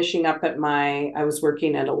was finishing up I was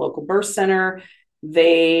working at a local birth center.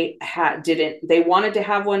 They wanted to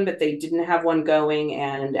have one, but they didn't have one going.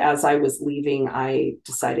 And as I was leaving, I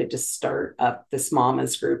decided to start up this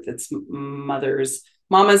mamas group. That's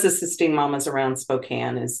Mamas Assisting Mamas Around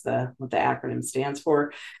Spokane is what the acronym stands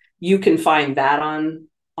for. You can find that on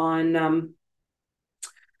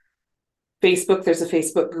Facebook. There's a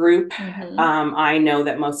Facebook group. I know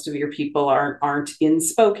that most of your people aren't in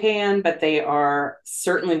Spokane, but they are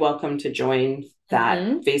certainly welcome to join that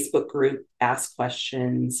Facebook group, ask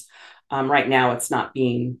questions. Right now it's not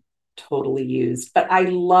being totally used, but I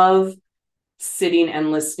love sitting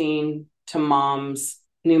and listening to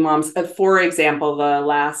new moms. For example, the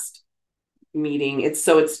last meeting, it's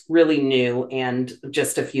really new and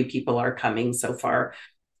just a few people are coming so far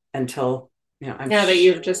until now that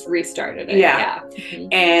you've just restarted it. Yeah.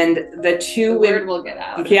 And the word will get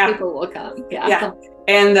out. Yeah. People will come. Yeah.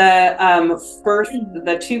 And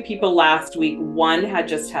the two people last week, one had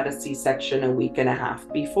just had a C-section a week and a half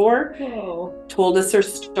before. Told us her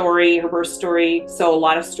birth story. So a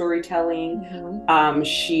lot of storytelling.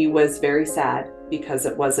 She was very sad because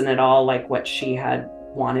it wasn't at all like what she had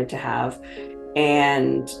wanted to have.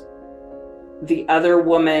 And the other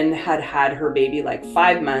woman had her baby like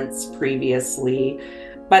 5 months previously,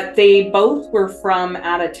 but they both were from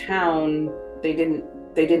out of town. They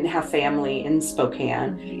didn't have family in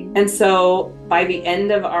Spokane. And so by the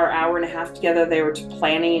end of our hour and a half together, they were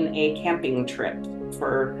planning a camping trip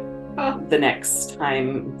for the next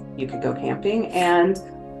time you could go camping. And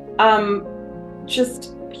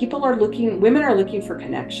just women are looking for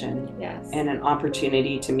connection and an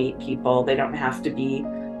opportunity to meet people. They don't have to be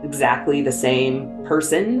exactly the same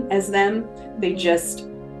person as them. They just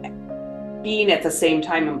being at the same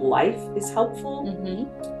time of life is helpful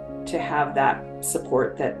to have that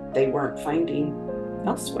support that they weren't finding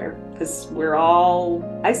elsewhere, because we're all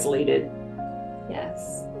isolated.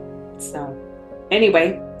 Yes. So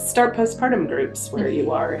anyway, start postpartum groups where you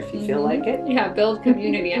are if you feel like it. Yeah, build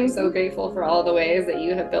community. I'm so grateful for all the ways that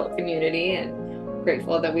you have built community, and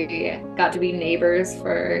grateful that we got to be neighbors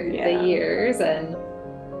for the years, and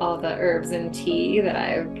all the herbs and tea that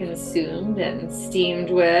I've consumed and steamed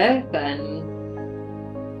with. And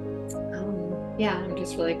I'm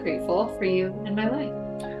just really grateful for you in my life.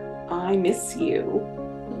 I miss you.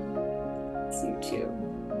 Miss you too.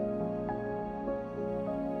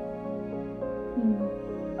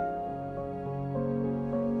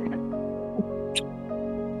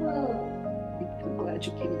 I'm glad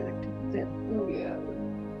you came back to that. Oh yeah.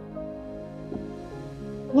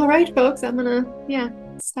 All right, folks, I'm gonna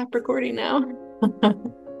stop recording now.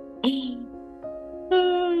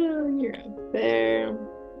 You're up there.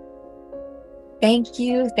 Thank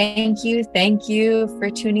you for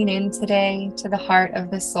tuning in today to the Heart of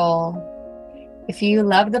the Soul. If you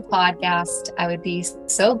love the podcast, I would be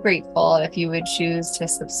so grateful if you would choose to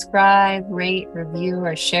subscribe, rate, review,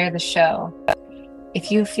 or share the show.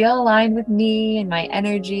 If you feel aligned with me and my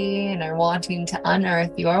energy and are wanting to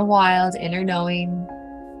unearth your wild inner knowing,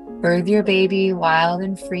 birth your baby wild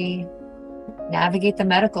and free, navigate the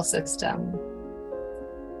medical system,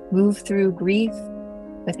 move through grief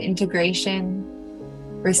with integration,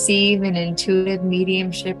 receive an intuitive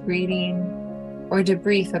mediumship reading, or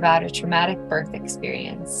debrief about a traumatic birth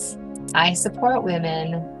experience, I support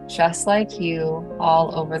women just like you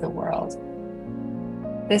all over the world.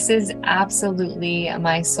 This is absolutely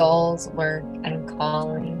my soul's work and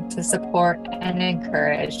calling to support and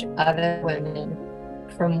encourage other women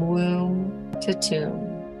from womb to tomb.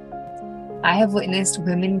 I have witnessed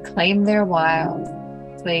women claim their wild,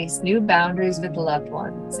 place new boundaries with loved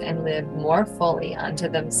ones, and live more fully unto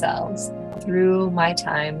themselves through my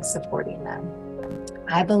time supporting them.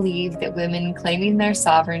 I believe that women claiming their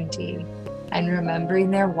sovereignty and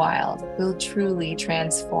remembering their wild will truly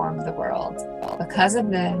transform the world. Because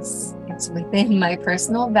of this, it's within my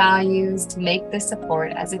personal values to make this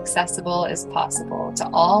support as accessible as possible to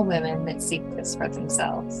all women that seek this for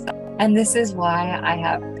themselves. And this is why I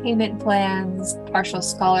have payment plans, partial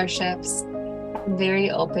scholarships. I'm very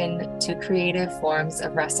open to creative forms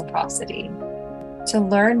of reciprocity. To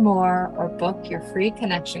learn more or book your free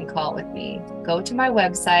connection call with me, go to my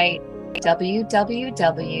website,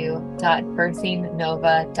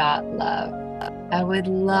 www.birthingnova.love. I would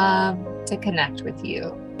love to connect with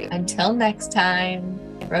you. Until next time,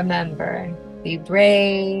 remember, be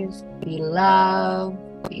brave, be love,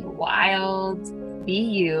 be wild, be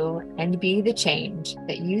you, and be the change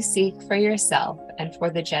that you seek for yourself and for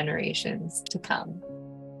the generations to come.